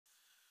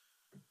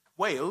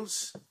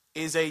Wales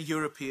is a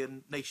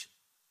European nation,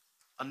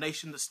 a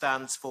nation that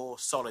stands for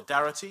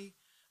solidarity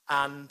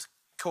and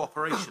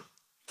cooperation,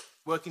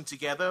 working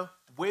together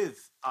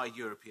with our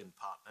European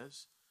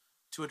partners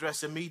to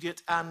address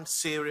immediate and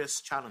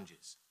serious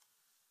challenges,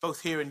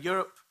 both here in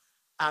Europe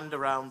and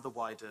around the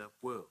wider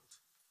world.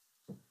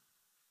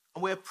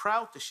 And we're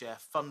proud to share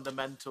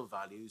fundamental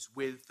values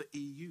with the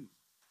EU,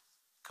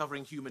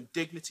 covering human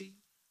dignity,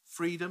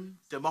 freedom,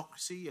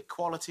 democracy,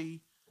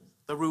 equality,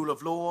 the rule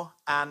of law,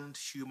 and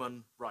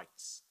human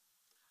rights.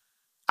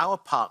 Our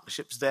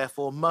partnerships,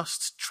 therefore,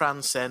 must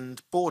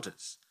transcend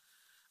borders.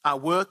 Our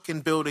work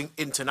in building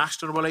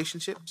international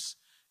relationships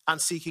and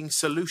seeking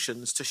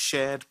solutions to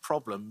shared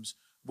problems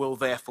will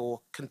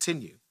therefore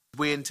continue.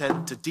 We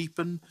intend to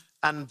deepen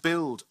and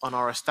build on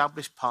our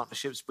established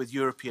partnerships with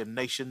European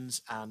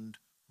nations and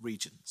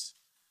regions.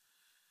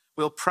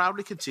 We'll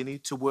proudly continue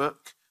to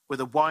work with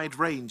a wide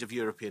range of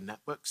European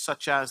networks,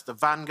 such as the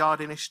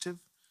Vanguard Initiative,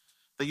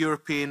 the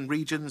European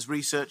Regions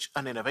Research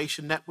and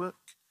Innovation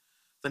Network,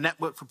 the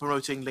Network for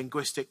Promoting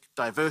Linguistic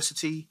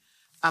Diversity,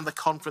 and the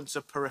Conference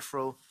of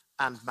Peripheral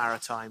and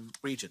Maritime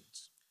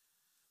Regions.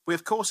 We,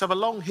 of course, have a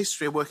long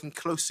history of working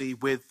closely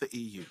with the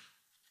EU.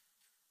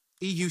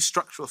 EU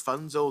structural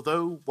funds,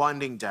 although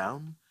winding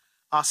down,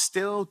 are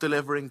still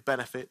delivering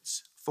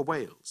benefits for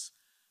Wales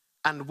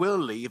and will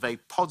leave a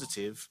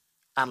positive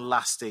and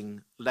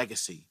lasting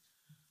legacy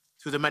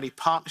through the many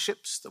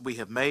partnerships that we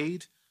have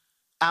made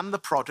and the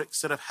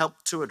projects that have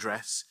helped to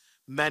address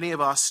many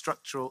of our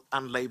structural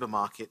and labour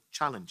market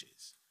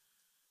challenges.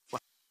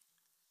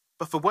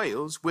 But for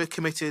Wales, we're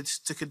committed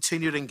to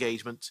continued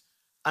engagement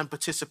and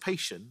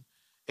participation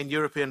in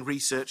European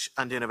research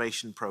and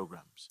innovation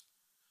programmes.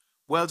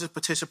 Wales's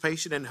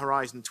participation in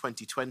Horizon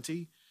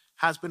 2020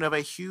 has been of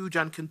a huge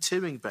and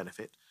continuing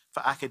benefit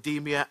for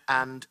academia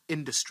and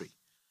industry.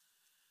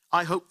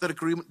 I hope that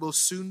agreement will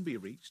soon be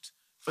reached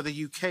for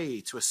the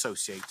UK to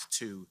associate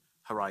to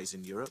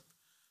Horizon Europe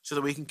so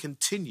that we can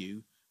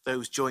continue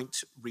those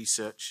joint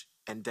research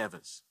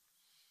endeavours.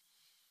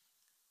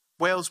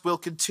 Wales will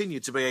continue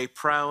to be a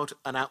proud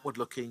and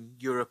outward-looking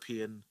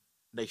European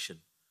nation.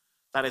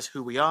 That is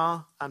who we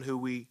are and who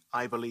we,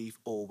 I believe,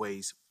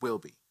 always will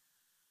be.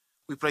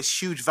 We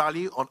place huge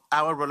value on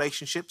our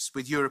relationships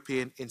with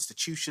European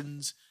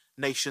institutions,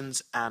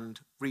 nations and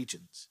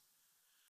regions.